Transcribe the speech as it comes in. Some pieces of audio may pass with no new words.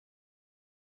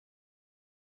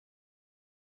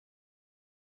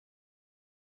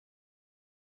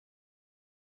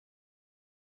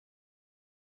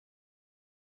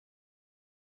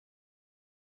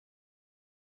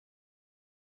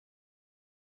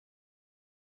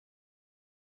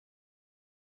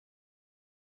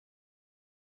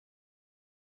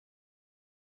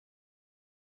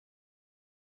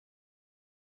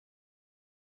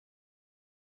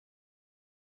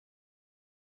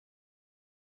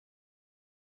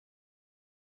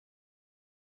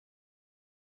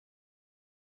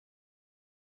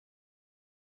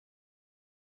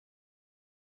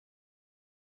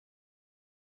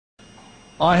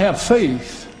I have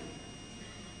faith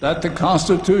that the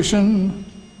Constitution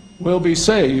will be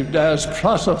saved as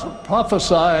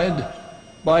prophesied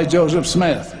by Joseph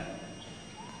Smith.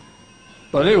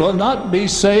 But it will not be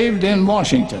saved in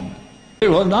Washington. It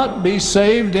will not be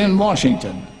saved in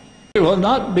Washington. It will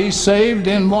not be saved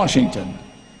in Washington.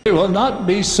 It will not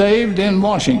be saved in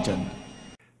Washington.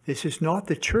 This is not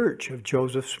the church of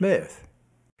Joseph Smith.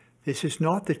 This is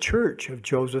not the church of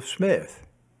Joseph Smith.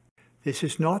 This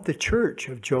is not the church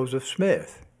of Joseph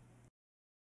Smith.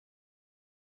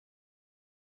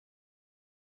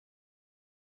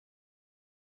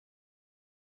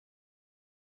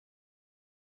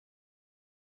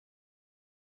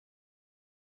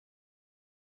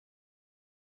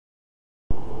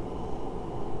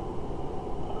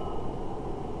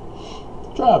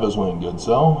 Travis Wayne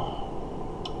Goodsell.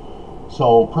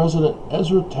 So President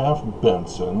Ezra Taft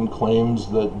Benson claims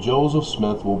that Joseph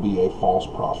Smith will be a false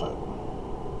prophet.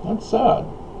 That's sad.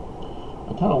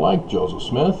 I kind of like Joseph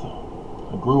Smith.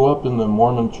 I grew up in the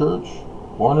Mormon church,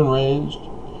 born and raised,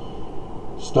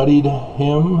 studied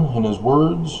him and his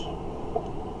words,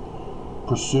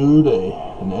 pursued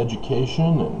an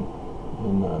education in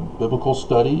biblical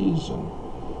studies and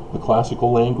the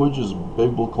classical languages,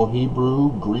 biblical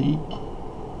Hebrew, Greek,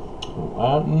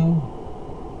 Latin,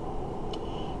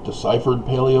 deciphered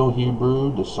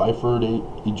Paleo-Hebrew, deciphered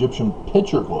Egyptian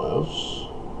petroglyphs,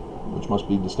 which must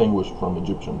be distinguished from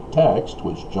Egyptian text,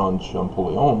 which John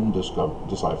Champollion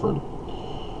deciphered,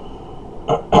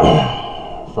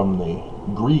 from the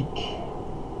Greek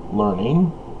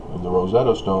learning of the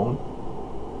Rosetta Stone,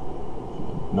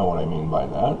 if you know what I mean by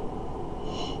that.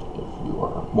 If you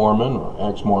are Mormon or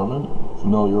ex-Mormon,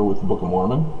 familiar with the Book of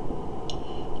Mormon,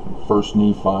 1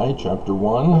 Nephi chapter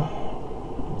 1,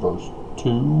 verse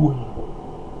 2.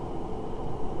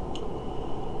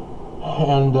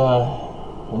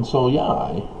 And so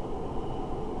yeah,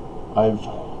 I've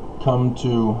come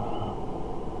to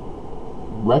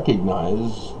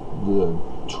recognize the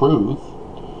truth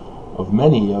of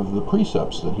many of the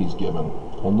precepts that he's given.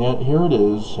 And yet here it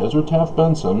is, Ezra Taft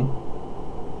Benson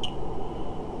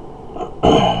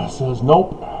says,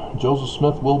 nope, Joseph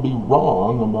Smith will be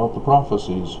wrong about the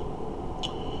prophecies.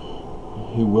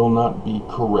 He will not be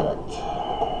correct.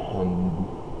 And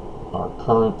our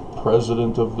current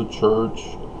president of the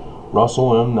church,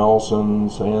 Russell M. Nelson,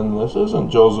 saying this isn't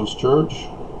Joseph's church.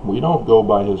 We don't go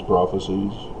by his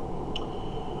prophecies.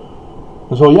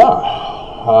 And so yeah,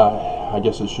 I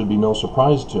guess it should be no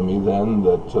surprise to me then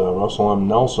that Russell M.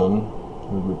 Nelson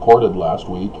reported last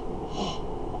week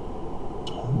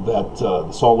that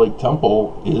the Salt Lake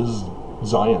Temple is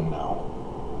Zion now.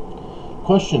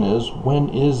 Question is, when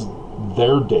is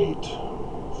their date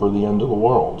for the end of the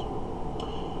world?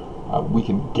 We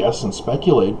can guess and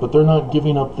speculate, but they're not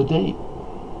giving up the date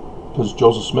because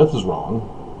Joseph Smith is wrong.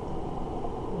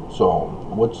 So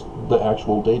what's the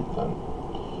actual date then?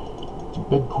 It's a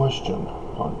big question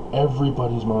on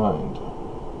everybody's mind.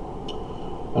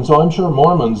 And so I'm sure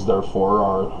Mormons therefore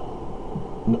are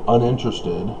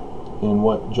uninterested in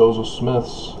what Joseph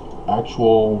Smith's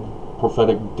actual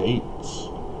prophetic dates,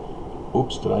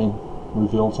 oops, did I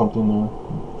reveal something there,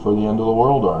 for the end of the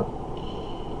world are.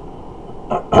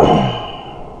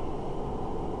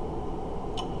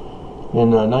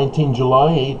 In 19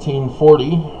 July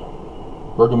 1840,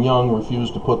 Brigham Young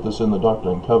refused to put this in the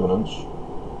Doctrine and Covenants.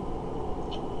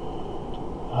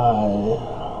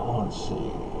 Let's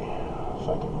see if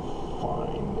I can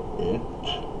find it.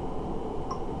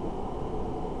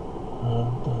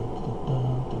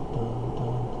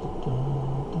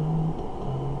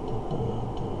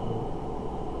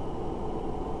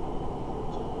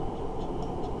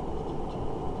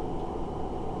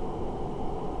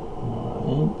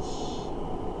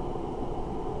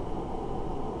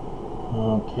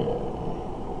 Okay.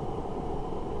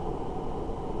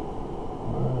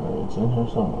 Alright, it's in here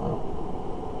somewhere.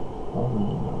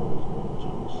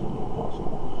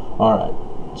 Alright,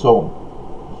 so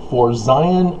for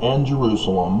Zion and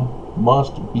Jerusalem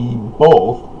must be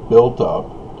both built up,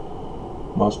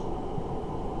 must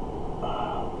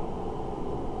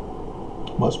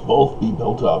both be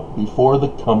built up before the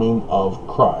coming of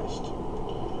Christ.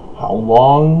 How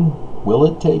long will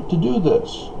it take to do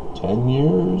this? 10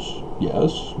 years?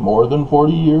 Yes, more than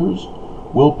 40 years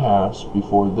will pass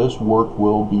before this work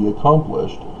will be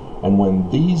accomplished. And when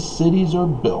these cities are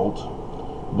built,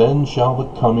 then shall the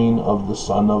coming of the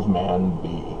Son of Man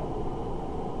be.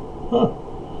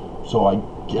 So I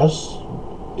guess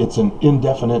it's an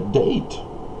indefinite date.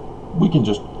 We can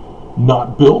just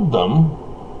not build them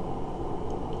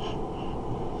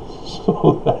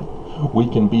so that we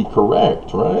can be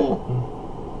correct, right?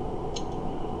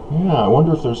 Yeah, I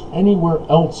wonder if there's anywhere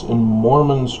else in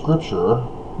Mormon scripture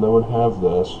that would have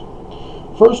this.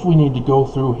 First, we need to go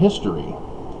through history.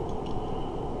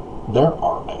 There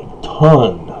are a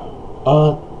ton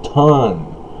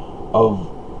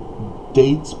of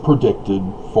dates predicted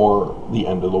for the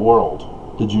end of the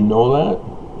world. Did you know that?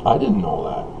 I didn't know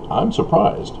that. I'm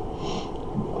surprised.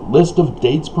 List of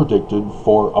dates predicted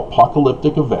for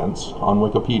apocalyptic events on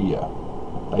Wikipedia.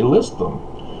 They list them,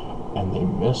 and they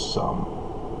miss some.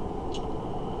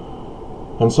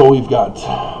 And so we've got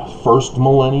first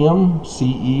millennium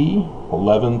CE,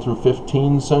 11 through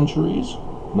 15 centuries.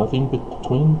 Nothing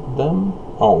between them?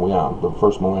 Oh yeah, the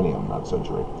first millennium, not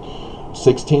century.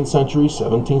 16th century,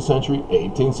 17th century,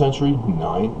 18th century,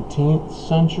 19th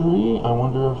century. I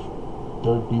wonder if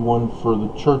there'd be one for the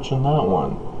church in that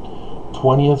one.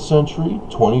 20th century,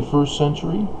 21st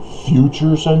century,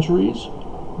 future centuries.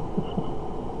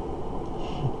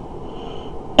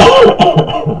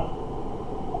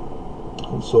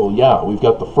 And so yeah, we've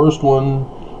got the first one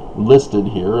listed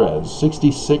here as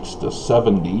 66 to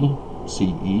 70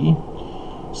 CE.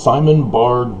 Simon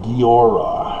Bar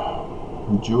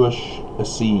Giora, Jewish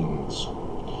Essenes.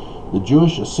 The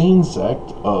Jewish Essene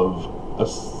sect of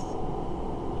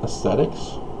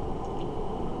ascetics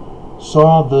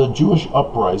saw the Jewish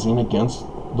uprising against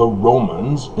the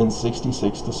Romans in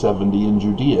 66 to 70 in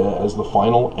Judea as the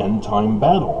final end-time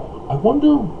battle. I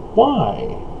wonder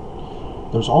why.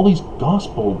 There's all these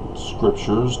gospel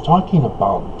scriptures talking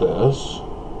about this.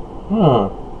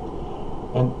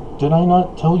 And did I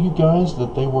not tell you guys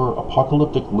that they were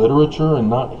apocalyptic literature and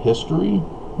not history?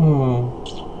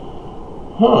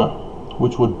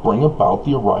 Which would bring about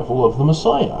the arrival of the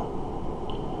Messiah.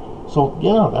 So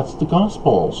yeah, that's the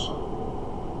Gospels.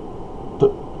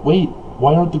 Wait,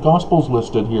 why aren't the Gospels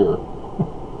listed here?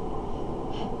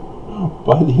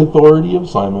 By the authority of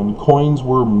Simon, coins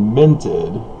were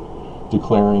minted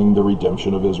declaring the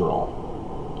redemption of Israel.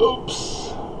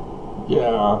 Oops.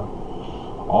 Yeah.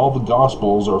 All the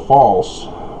Gospels are false,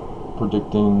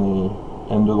 predicting the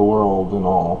end of the world and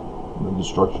all, the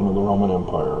destruction of the Roman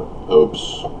Empire.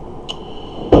 Oops.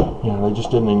 Yeah, they just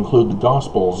didn't include the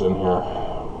Gospels in here.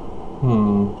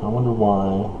 I wonder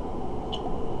why.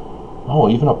 Oh,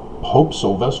 even a Pope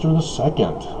Sylvester II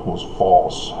was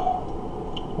false.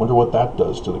 Wonder what that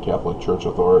does to the Catholic Church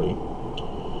authority.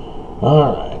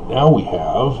 Alright, now we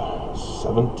have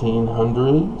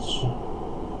 1700s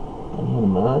in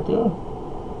America.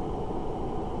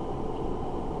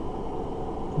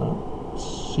 Not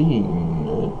seeing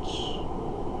it.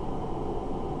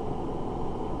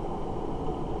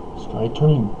 Sky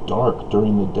turning dark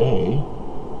during the day.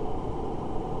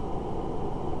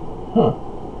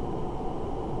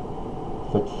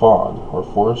 Thick fog or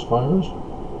forest fires?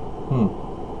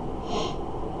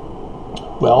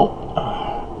 Well,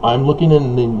 I'm looking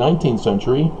in the 19th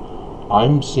century.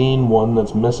 I'm seeing one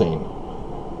that's missing.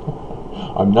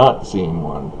 I'm not seeing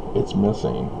one. It's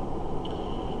missing.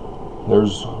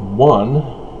 There's one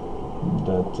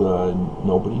that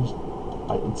nobody's.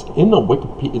 It's in the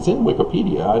Wikipedia. It's in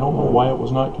Wikipedia. I don't know why it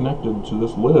was not connected to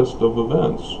this list of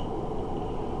events.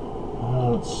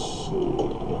 Let's see.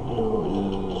 There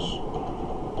is.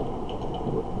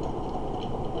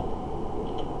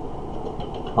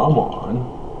 Come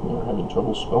on. We're having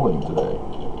trouble spelling today.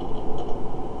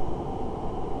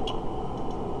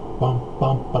 Bum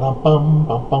bum ba-dum bum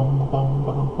bum bum bum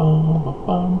ba-dum bum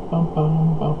bum bum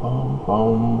bum bum bum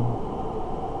bum.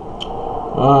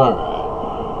 Alright.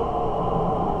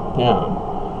 Yeah.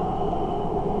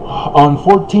 On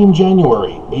 14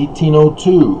 January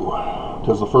 1802,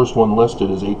 because the first one listed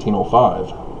is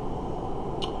 1805,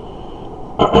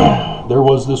 there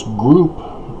was this group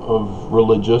of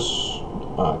religious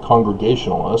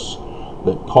Congregationalists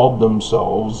that called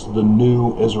themselves the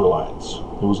New Israelites.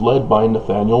 It was led by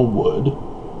Nathaniel Wood,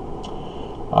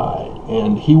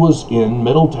 and he was in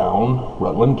Middletown,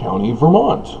 Rutland County,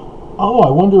 Vermont. Oh, I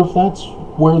wonder if that's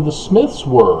where the Smiths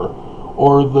were,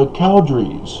 or the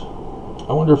Cowdreys.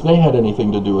 I wonder if they had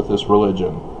anything to do with this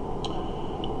religion.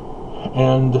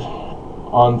 And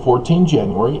on 14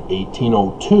 January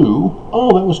 1802,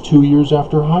 oh, that was 2 years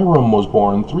after Hiram was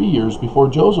born, 3 years before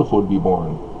Joseph would be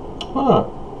born.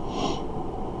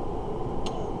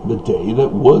 The day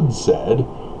that Wood said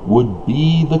would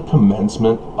be the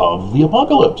commencement of the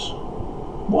apocalypse.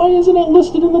 Why isn't it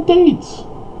listed in the dates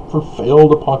for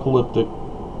failed apocalyptic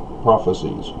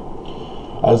prophecies?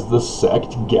 As the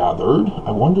sect gathered,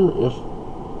 I wonder if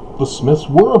the Smiths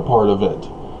were a part of it,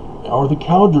 or the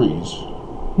Cowdreys.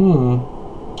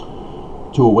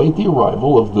 To await the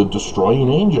arrival of the destroying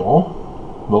angel,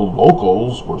 the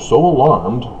locals were so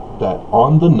alarmed that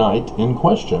on the night in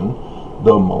question,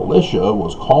 The militia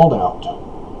was called out.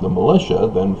 The militia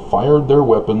then fired their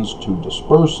weapons to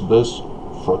disperse this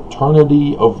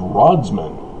fraternity of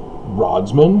rodsmen.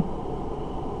 Rodsmen?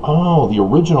 Oh, the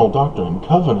original Doctrine and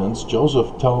Covenants.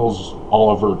 Joseph tells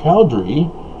Oliver Cowdery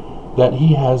that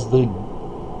he has the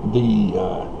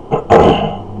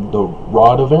the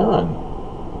rod of Aaron.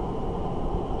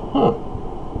 Huh.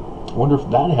 I wonder if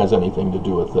that has anything to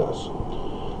do with this.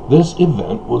 This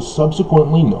event was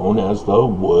subsequently known as the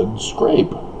wood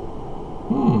scrape.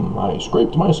 I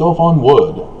scraped myself on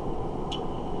wood.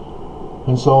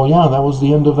 And so, yeah, that was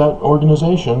the end of that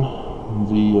organization.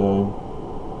 The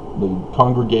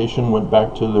congregation went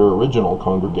back to their original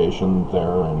congregation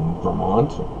there in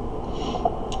Vermont.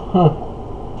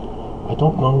 I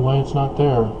don't know why it's not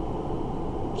there.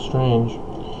 Strange.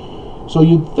 So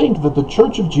you'd think that the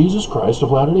Church of Jesus Christ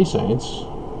of Latter-day Saints,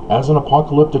 as an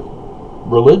apocalyptic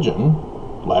religion,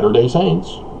 Latter-day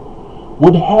Saints,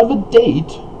 would have a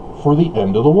date for the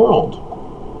end of the world.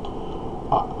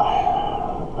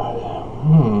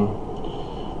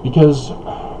 Because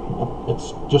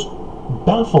it's just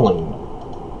baffling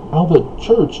how the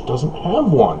church doesn't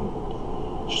have one.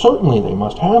 Certainly they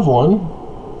must have one.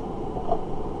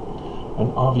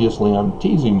 And obviously I'm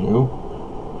teasing you,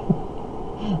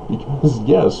 because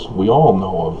yes, we all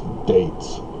know of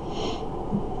dates.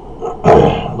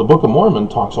 The Book of Mormon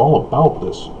talks all about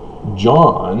this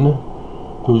John,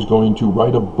 who's going to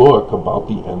write a book about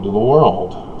the end of the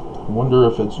world. I wonder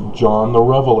if it's John the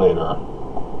Revelator.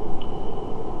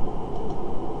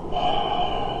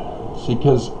 See,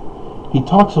 because he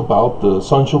talks about the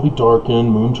sun shall be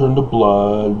darkened, moon turned to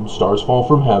blood, stars fall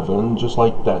from heaven, just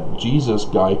like that Jesus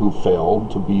guy who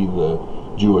failed to be the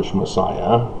Jewish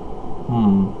Messiah.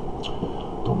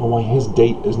 Don't know why his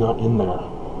date is not in there.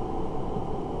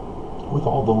 With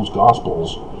all those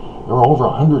Gospels, there are over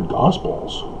 100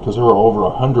 Gospels, because there are over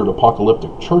 100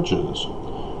 apocalyptic churches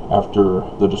after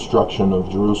the destruction of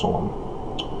Jerusalem.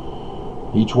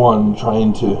 Each one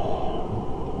trying to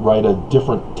write a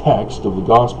different text of the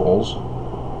Gospels,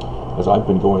 as I've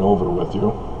been going over with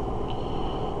you.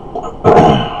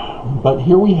 But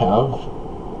here we have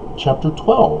chapter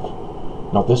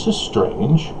 12. Now this is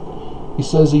strange. He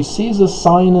says he sees a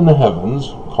sign in the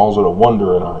heavens, calls it a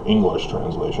wonder in our English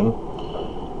translation.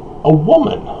 A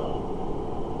woman.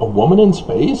 A woman in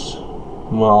space?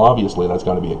 Well, obviously that's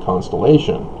got to be a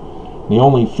constellation. The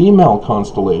only female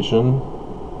constellation,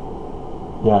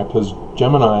 yeah, because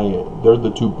Gemini, they're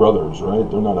the two brothers, right?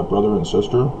 They're not a brother and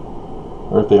sister.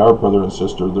 Or if they are brother and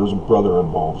sister, there's a brother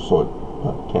involved, so it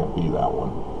can't be that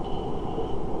one.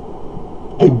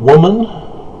 A woman,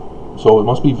 so it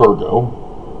must be Virgo.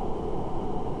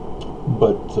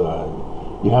 But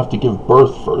you have to give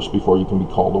birth first before you can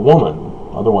be called a woman.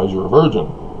 Otherwise you're a virgin.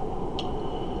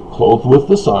 Clothed with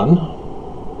the sun.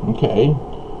 Okay.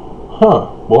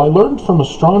 Well, I learned from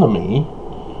astronomy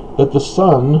that the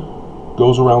sun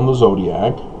goes around the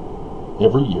zodiac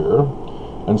every year,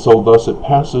 and so thus it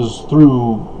passes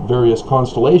through various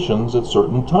constellations at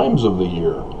certain times of the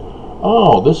year.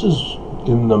 Oh, this is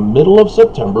in the middle of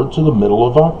September to the middle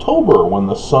of October when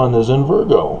the sun is in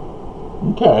Virgo.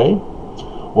 Okay.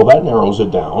 Well, that narrows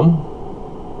it down.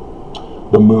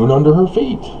 The moon under her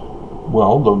feet.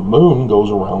 Well, the moon goes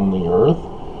around the earth,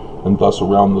 and thus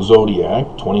around the zodiac,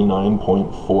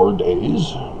 29.4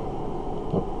 days,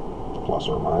 plus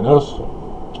or minus.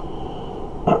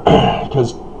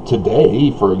 Because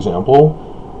today, for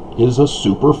example, is a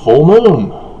super full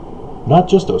moon. Not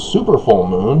just a super full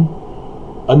moon,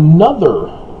 another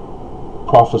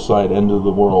prophesied end of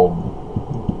the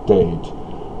world date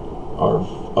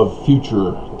of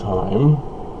future time,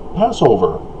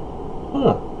 Passover.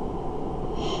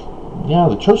 Yeah,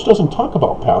 the church doesn't talk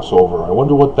about Passover. I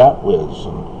wonder what that is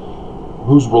and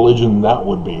whose religion that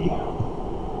would be.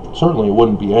 Certainly it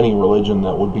wouldn't be any religion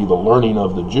that would be the learning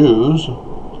of the Jews,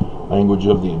 language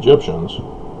of the Egyptians.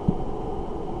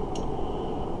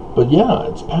 But yeah,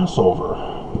 it's Passover.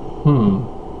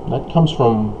 That comes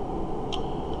from...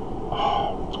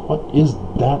 What is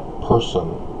that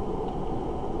person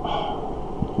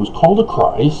who's called a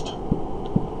Christ?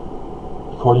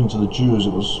 According to the Jews,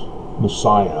 it was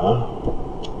Messiah.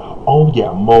 Oh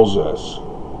yeah, Moses.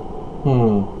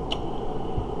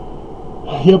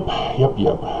 Yep.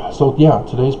 So yeah,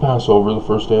 today's Passover, the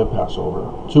first day of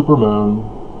Passover. Supermoon,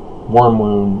 warm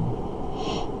moon.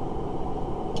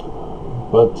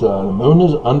 But the moon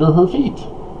is under her feet.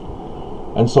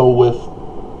 And so with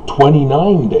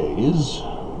 29 days,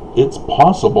 it's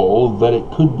possible that it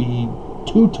could be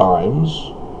 2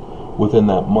 times within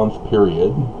that month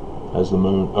period as the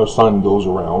moon or sun goes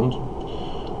around.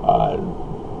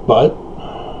 But,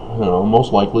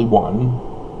 most likely 1.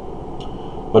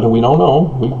 But we don't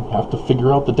know. We have to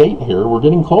figure out the date here. We're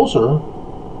getting closer.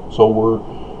 So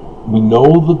we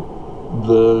know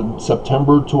the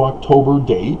September to October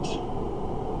date.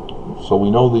 So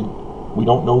we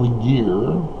don't know the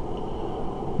year,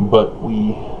 but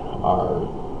we are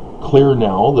clear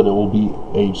now that it will be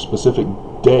a specific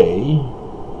day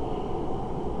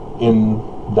in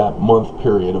that month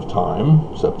period of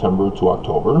time, September to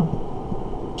October.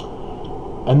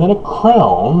 And then a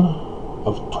crown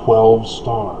of 12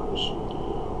 stars.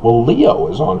 Well, Leo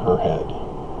is on her head.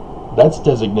 That's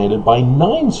designated by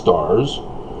 9 stars.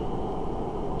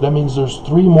 That means there's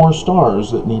 3 more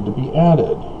stars that need to be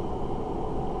added.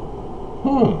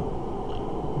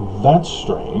 That's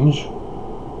strange.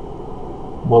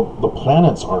 Well, the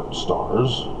planets aren't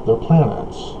stars, they're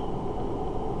planets.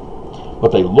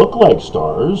 But they look like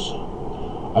stars.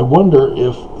 I wonder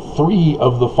if 3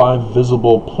 of the 5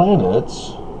 visible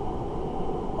planets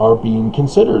are being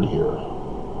considered here.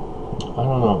 I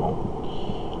don't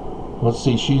know. Let's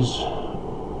see, she's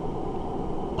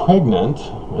pregnant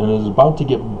and is about to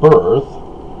give birth.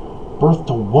 Birth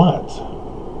to what?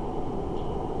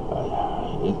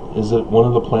 Is it one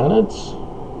of the planets?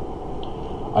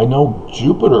 I know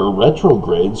Jupiter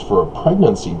retrogrades for a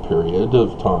pregnancy period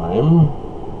of time.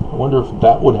 I wonder if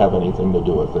that would have anything to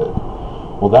do with it.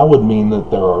 Well, that would mean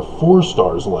that there are 4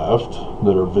 stars left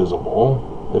that are visible,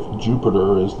 if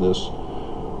Jupiter is this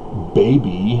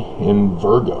baby in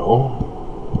Virgo.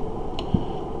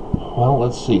 Well,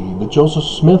 let's see. The Joseph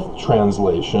Smith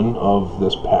translation of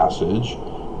this passage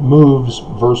moves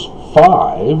verse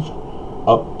 5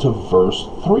 up to verse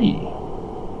 3.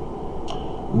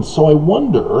 And so I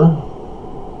wonder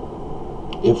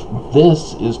if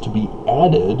this is to be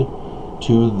added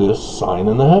to this sign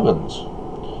in the heavens.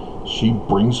 She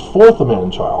brings forth a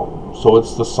man-child. So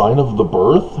it's the sign of the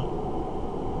birth?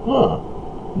 Huh.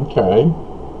 Okay.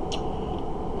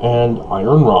 And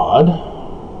iron rod.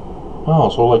 Oh,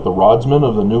 so like the rodsman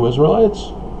of the new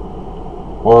Israelites?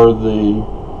 Or the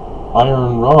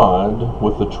iron rod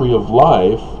with the tree of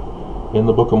life in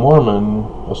the Book of Mormon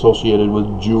associated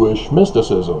with Jewish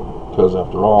mysticism, because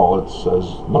after all it says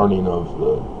learning of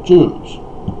the Jews.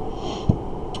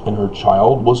 And her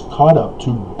child was caught up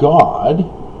to God.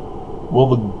 Well,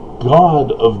 the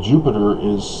god of Jupiter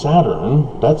is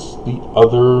Saturn. That's the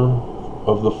other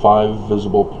of the 5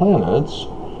 visible planets.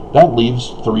 That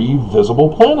leaves 3 visible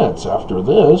planets after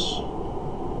this.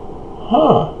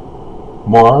 Huh.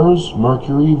 Mars,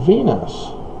 Mercury,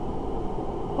 Venus.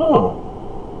 Huh.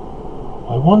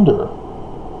 I wonder.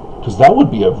 Because that would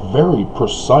be a very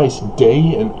precise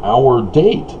day and hour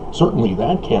date. Certainly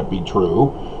that can't be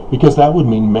true, because that would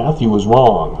mean Matthew was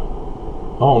wrong.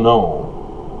 Oh no.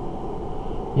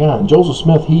 Yeah, and Joseph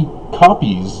Smith, he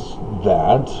copies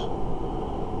that,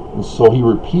 and so he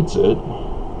repeats it.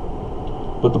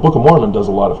 But the Book of Mormon does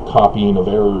a lot of copying of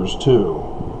errors too.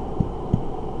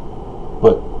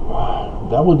 But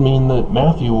that would mean that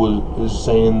Matthew is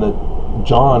saying that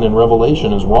John in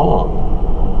Revelation is wrong.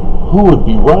 Who would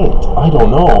be right? I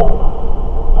don't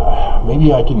know.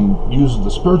 Maybe I can use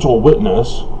the spiritual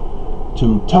witness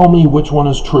to tell me which one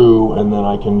is true, and then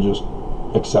I can just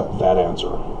accept that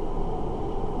answer.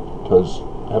 Because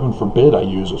heaven forbid I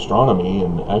use astronomy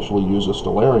and actually use a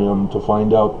stellarium to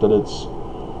find out that it's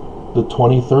the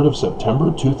 23rd of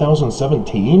September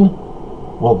 2017?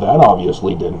 Well, that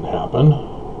obviously didn't happen.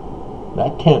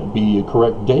 That can't be a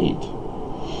correct date.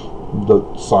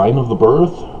 The sign of the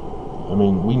birth? I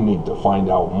mean, we need to find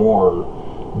out more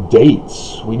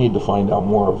dates. We need to find out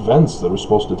more events that are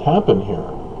supposed to happen here.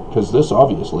 Because this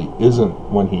obviously isn't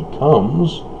when he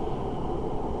comes.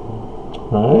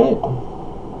 Right?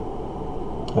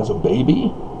 As a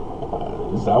baby?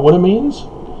 Is that what it means?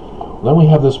 Then we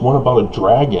have this one about a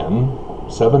dragon,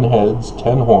 7 heads,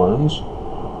 10 horns.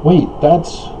 Wait,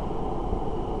 that's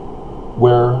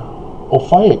where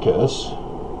Ophiuchus,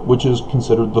 which is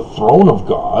considered the throne of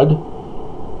God,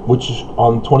 which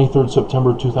on 23rd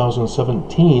September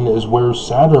 2017 is where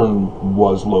Saturn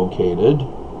was located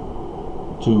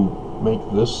to make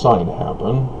this sign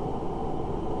happen.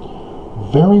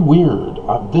 Very weird.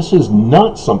 This is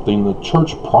not something the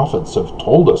church prophets have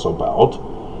told us about.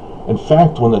 In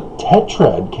fact, when the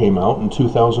Tetrad came out in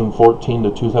 2014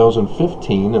 to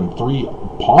 2015 and 3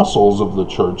 apostles of the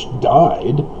church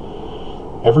died,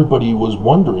 everybody was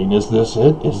wondering, is this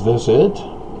it? Is this it?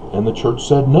 And the church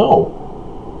said no.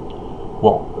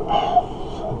 Well,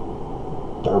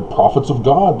 they're prophets of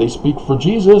God. They speak for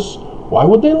Jesus. Why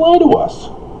would they lie to us?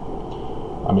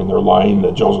 I mean, they're lying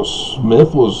that Joseph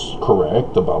Smith was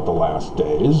correct about the last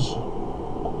days.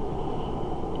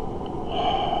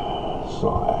 So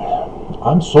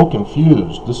I'm so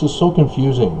confused. This is so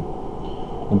confusing.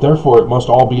 and therefore it must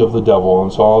all be of the devil,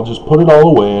 and so I'll just put it all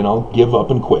away and I'll give up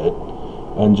and quit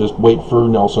and just wait for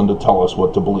Nelson to tell us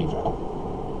what to believe in.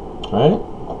 Right?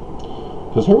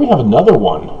 Because here we have another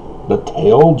one. The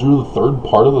tail drew the third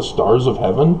part of the stars of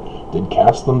heaven, did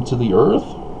cast them to the earth?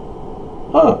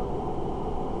 Huh.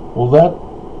 Well,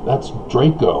 that's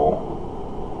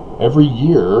Draco. Every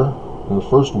year, in the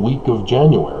first week of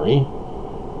January,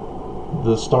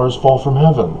 the stars fall from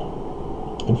heaven.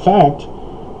 In fact,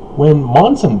 when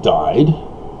Monson died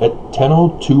at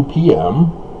 10:02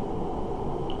 p.m.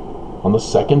 on the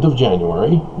 2nd of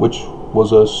January, which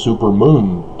was a super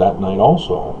moon that night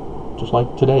also, just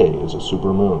like today is a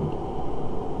super moon.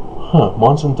 Huh,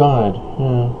 Monson died.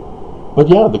 Yeah. But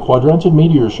yeah, the quadranted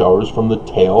meteor showers from the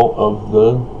tail of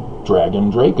the dragon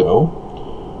Draco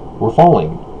were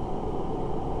falling.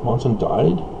 Monson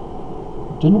died?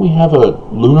 Didn't we have a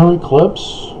lunar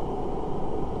eclipse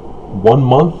 1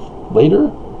 month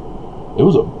later? It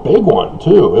was a big one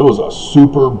too. It was a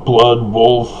super blood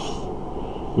wolf.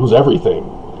 It was everything,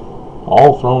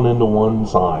 all thrown into one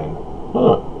sign.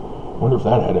 Huh. Wonder if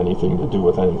that had anything to do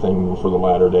with anything for the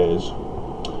latter days.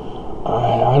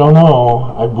 I don't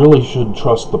know. I really should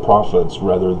trust the prophets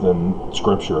rather than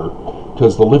Scripture,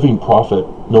 because the living prophet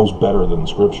knows better than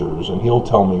Scriptures, and he'll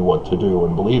tell me what to do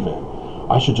and believe in.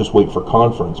 I should just wait for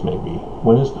conference, maybe.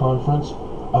 When is conference?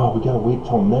 Oh, we gotta wait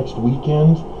till next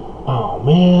weekend? Oh,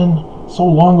 man. So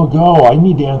long ago. I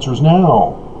need the answers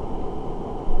now.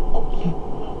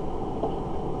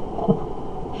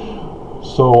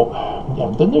 So, yeah,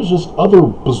 then there's this other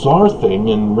bizarre thing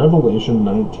in Revelation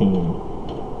 19.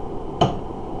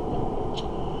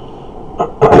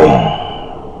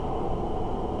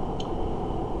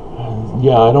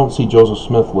 Yeah, I don't see Joseph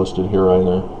Smith listed here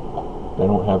either. I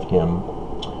don't have him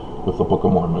with the Book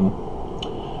of Mormon.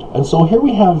 And so here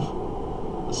we have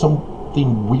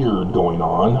something weird going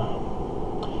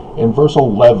on. In verse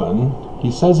 11,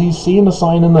 he says he's seen a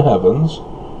sign in the heavens,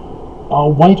 a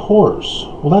white horse.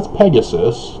 Well, that's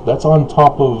Pegasus. That's on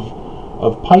top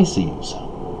of Pisces.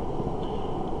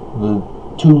 The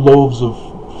two loaves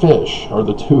of fish, or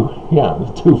the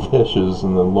two fishes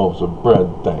and the loaves of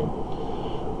bread thing.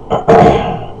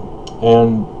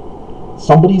 And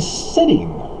somebody's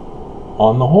sitting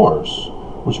on the horse,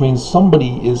 which means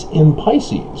somebody is in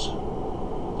Pisces.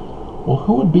 Well,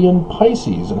 who would be in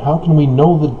Pisces, and how can we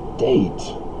know the date?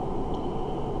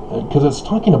 Because it's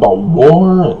talking about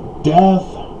war and death.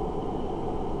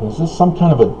 Is this some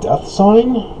kind of a death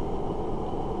sign?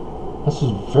 This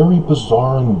is very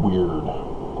bizarre and weird.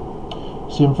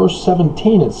 See, in verse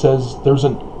 17 it says there's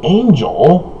an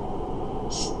angel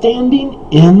standing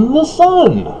in the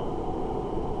sun.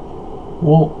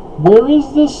 Well, where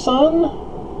is this sun?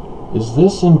 Is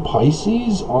this in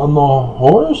Pisces on the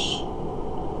horse?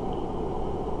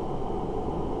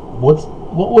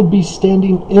 What would be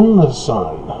standing in the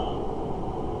sun?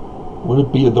 Would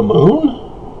it be the moon?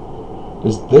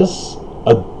 Is this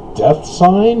a death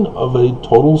sign of a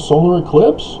total solar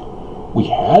eclipse? We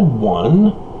had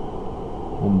one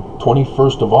on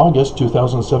 21st of August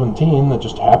 2017 that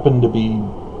just happened to be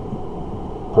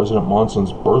President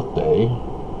Monson's birthday,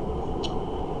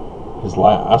 his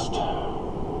last.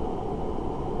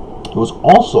 It was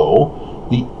also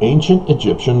the ancient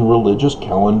Egyptian religious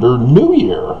calendar New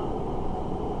Year.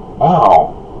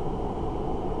 Wow.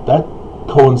 That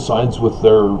coincides with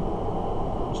their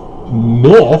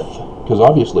myth, because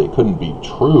obviously it couldn't be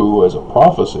true as a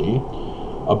prophecy,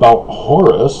 about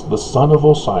Horus, the son of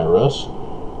Osiris,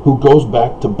 who goes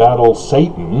back to battle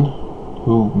Satan,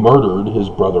 who murdered his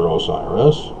brother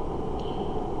Osiris.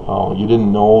 Oh, you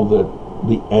didn't know that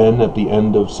the N at the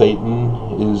end of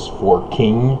Satan is for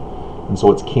king, and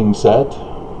so it's King Set?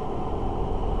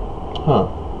 Huh.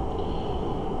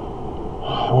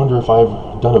 I wonder if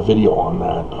I've done a video on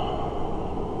that.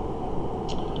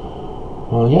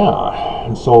 Well, yeah.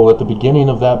 And so at the beginning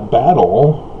of that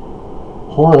battle,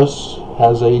 Horus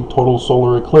has a total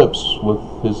solar eclipse with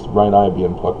his right eye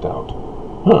being plucked out.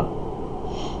 Huh.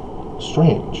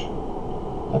 Strange.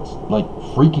 That's like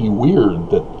freaky weird.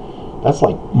 That's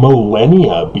like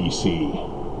millennia BC.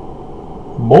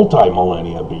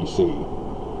 Multi-millennia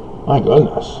BC. My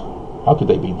goodness. How could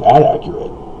they be that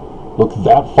accurate? Look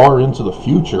that far into the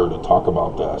future to talk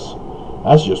about this.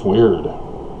 That's just weird.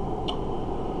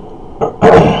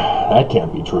 That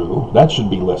can't be true. That should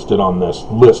be listed on this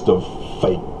list of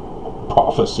fake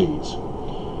prophecies.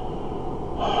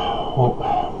 Well,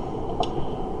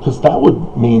 because that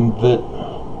would mean that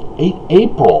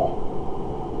April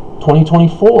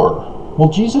 2024. Well,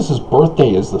 Jesus'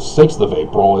 birthday is the 6th of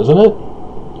April, isn't it?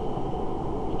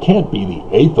 It can't be the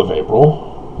 8th of April.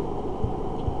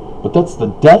 But that's the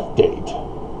death date.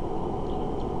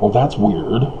 Well, that's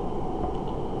weird.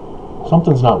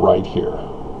 Something's not right here.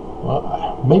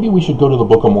 Maybe we should go to the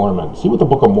Book of Mormon, see what the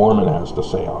Book of Mormon has to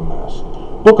say on this.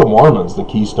 Book of Mormon's the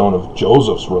keystone of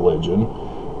Joseph's religion.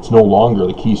 It's no longer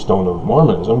the keystone of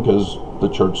Mormonism because the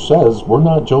church says we're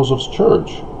not Joseph's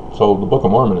church. So the Book of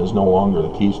Mormon is no longer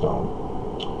the keystone.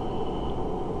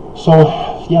 So,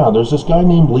 yeah, there's this guy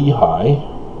named Lehi,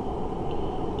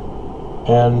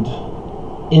 and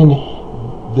in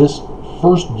this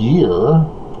first year,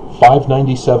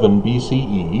 597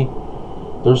 BCE,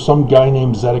 there's some guy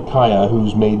named Zedekiah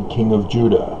who's made king of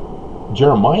Judah.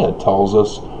 Jeremiah tells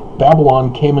us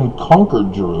Babylon came and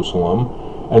conquered Jerusalem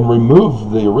and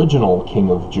removed the original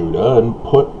king of Judah and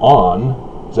put on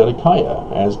Zedekiah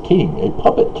as king, a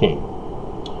puppet king.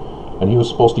 And he was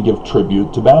supposed to give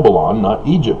tribute to Babylon, not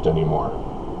Egypt anymore.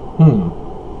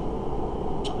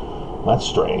 That's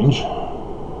strange,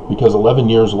 because 11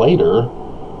 years later,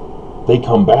 they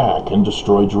come back and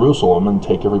destroy Jerusalem and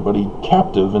take everybody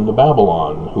captive into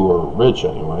Babylon, who are rich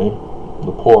anyway.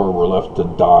 The poor were left to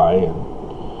die. And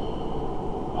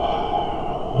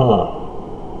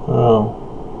oh,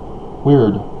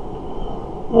 weird.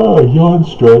 Yawn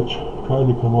stretch, trying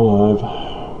to come alive.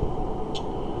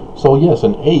 So yes,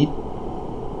 in 8,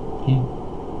 he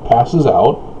passes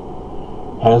out,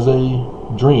 has a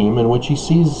dream in which he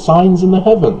sees signs in the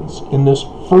heavens in this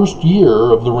first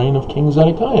year of the reign of King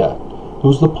Zedekiah,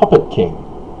 who's the puppet king.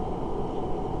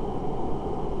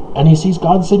 And he sees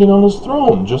God sitting on his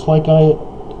throne, just like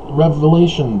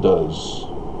Revelation does.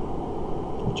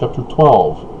 Chapter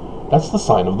 12. That's the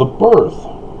sign of the birth.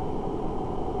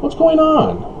 What's going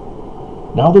on?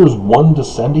 Now there's one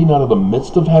descending out of the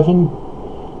midst of heaven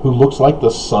who looks like the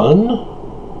sun?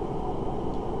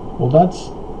 Well, that's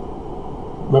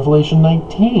Revelation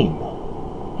 19.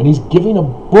 And he's giving a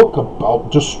book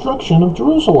about destruction of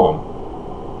Jerusalem.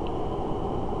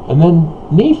 And then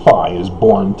Nephi is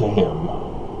born to him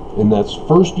in that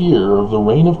first year of the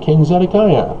reign of King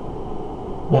Zedekiah.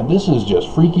 Man, this is just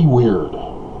freaky weird.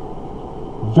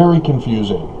 Very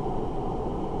confusing.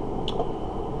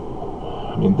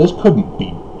 I mean, this couldn't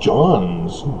be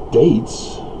John's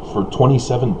dates for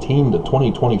 2017 to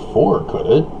 2024, could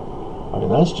it? I mean,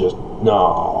 that's just,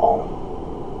 no,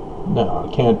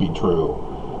 it can't be true.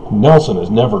 Nelson has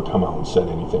never come out and said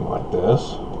anything like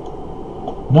this.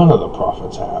 None of the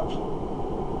prophets have.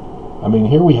 I mean,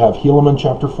 here we have Helaman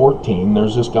chapter 14.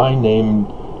 There's this guy named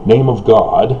Name of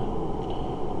God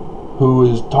who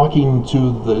is talking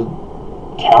to the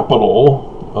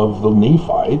capital of the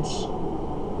Nephites.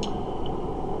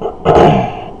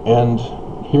 And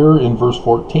here in verse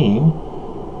 14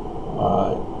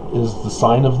 is the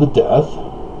sign of the death.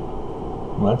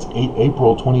 And that's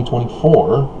April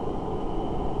 2024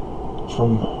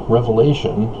 from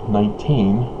Revelation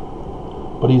 19.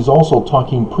 But he's also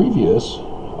talking previous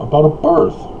about a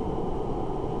birth.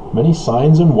 Many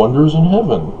signs and wonders in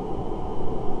heaven.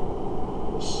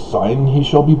 Sign he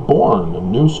shall be born, a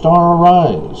new star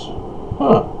arise.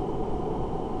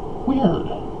 Weird.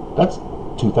 That's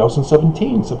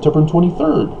 2017, September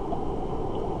 23rd.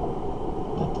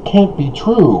 That can't be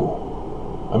true.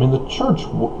 I mean, the church,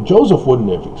 Joseph wouldn't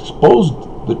have exposed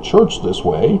the church this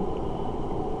way,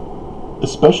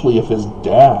 especially if his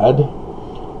dad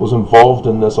was involved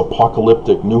in this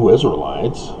apocalyptic New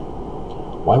Israelites.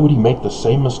 Why would he make the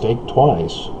same mistake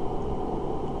twice?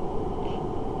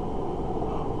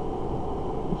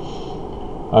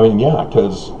 I mean, yeah,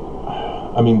 because,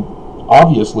 I mean,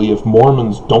 obviously if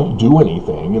Mormons don't do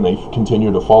anything and they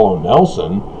continue to follow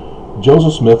Nelson,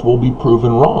 Joseph Smith will be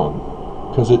proven wrong,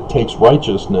 because it takes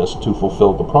righteousness to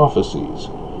fulfill the prophecies.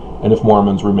 And if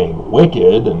Mormons remain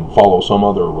wicked and follow some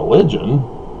other religion,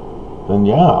 then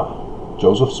yeah,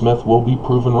 Joseph Smith will be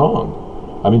proven wrong.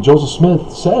 I mean, Joseph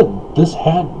Smith said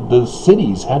the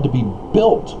cities had to be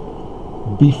built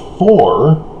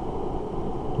before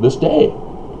this day,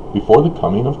 before the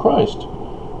coming of Christ,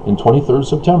 in 23rd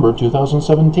September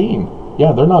 2017.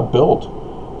 Yeah, they're not built.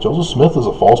 Joseph Smith is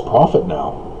a false prophet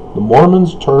now. The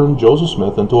Mormons turned Joseph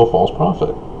Smith into a false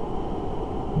prophet.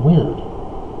 Weird.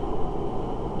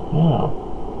 Yeah.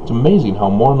 It's amazing how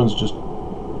Mormons just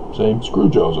say, screw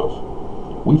Joseph.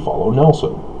 We follow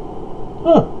Nelson.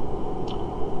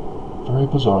 Very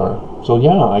bizarre. So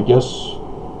yeah, I guess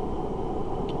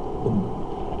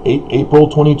April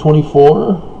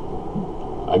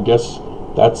 2024, I guess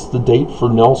that's the date for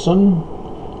Nelson,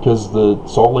 because the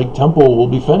Salt Lake Temple will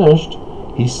be finished.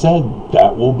 He said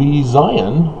that will be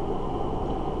Zion,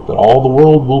 that all the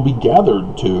world will be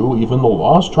gathered to, even the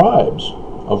lost tribes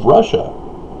of Russia.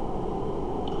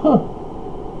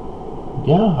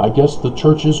 Yeah, I guess the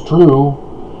church is true,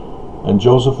 and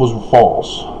Joseph was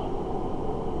false.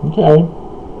 Okay.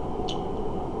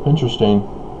 Interesting.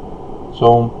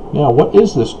 So, yeah, what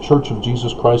is this Church of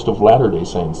Jesus Christ of Latter-day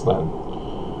Saints then?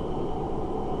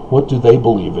 What do they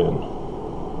believe in?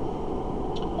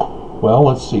 Well,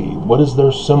 let's see. What is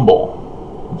their symbol?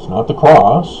 It's not the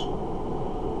cross.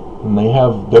 And they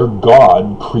have their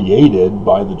God created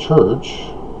by the church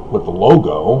with the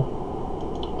logo,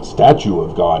 a statue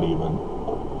of God even.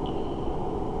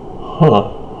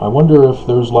 I wonder if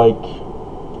there's like,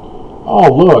 oh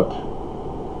look,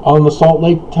 on the Salt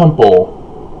Lake Temple,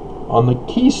 on the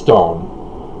keystone.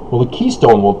 Well, the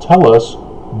keystone will tell us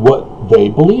what they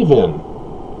believe in,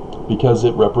 because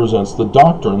it represents the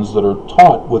doctrines that are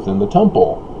taught within the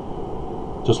temple.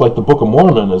 Just like the Book of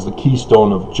Mormon is the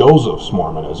keystone of Joseph's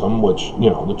Mormonism, which, you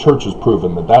know, the church has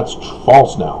proven that that's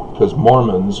false now, because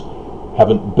Mormons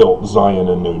haven't built Zion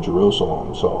and New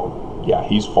Jerusalem. So, yeah,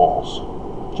 he's false.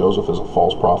 Joseph is a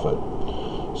false prophet.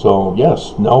 So,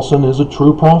 yes, Nelson is a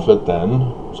true prophet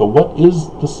then. So what is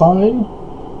the sign?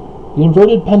 The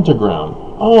inverted pentagram.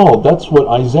 Oh, that's what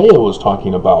Isaiah was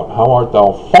talking about. How art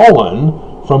thou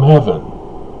fallen from heaven?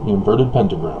 The inverted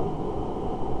pentagram.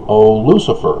 Oh,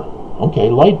 Lucifer. Okay,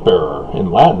 light bearer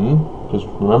in Latin, because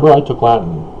remember I took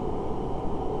Latin.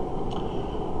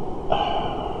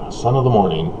 Son of the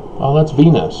morning. Oh, that's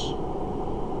Venus.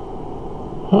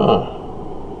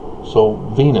 So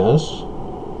Venus,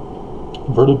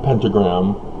 inverted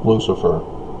pentagram, Lucifer.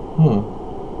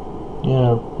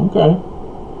 Yeah, okay.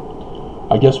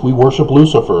 I guess we worship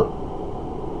Lucifer.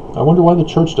 I wonder why the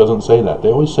church doesn't say that. They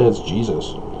always say it's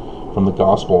Jesus from the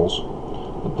Gospels.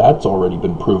 But that's already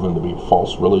been proven to be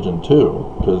false religion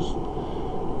too, because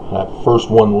that first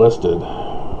one listed,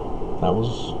 that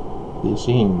was the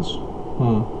Essenes.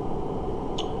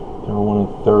 They were one of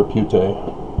the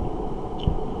Therapeutae.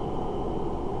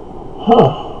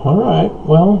 Alright,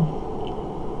 well,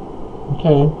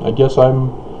 okay, I guess I'm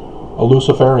a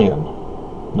Luciferian,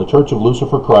 the Church of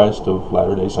Lucifer Christ of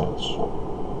Latter-day Saints.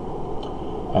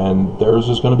 And theirs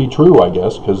is going to be true, I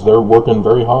guess, because they're working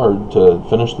very hard to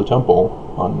finish the temple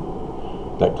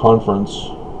on that conference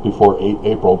before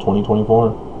April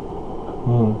 2024.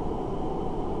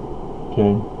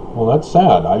 Okay, well, that's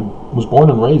sad. I was born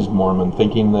and raised Mormon,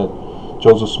 thinking that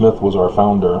Joseph Smith was our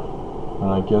founder, and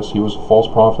I guess he was a false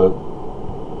prophet.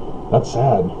 That's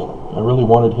sad. I really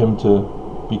wanted him to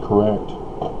be correct.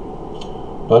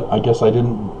 But I guess I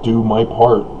didn't do my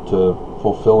part to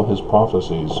fulfill his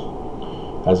prophecies,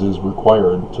 as is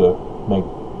required to make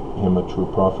him a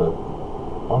true prophet.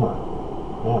 Bummer.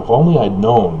 Man, if only I'd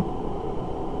known.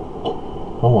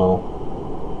 Oh well.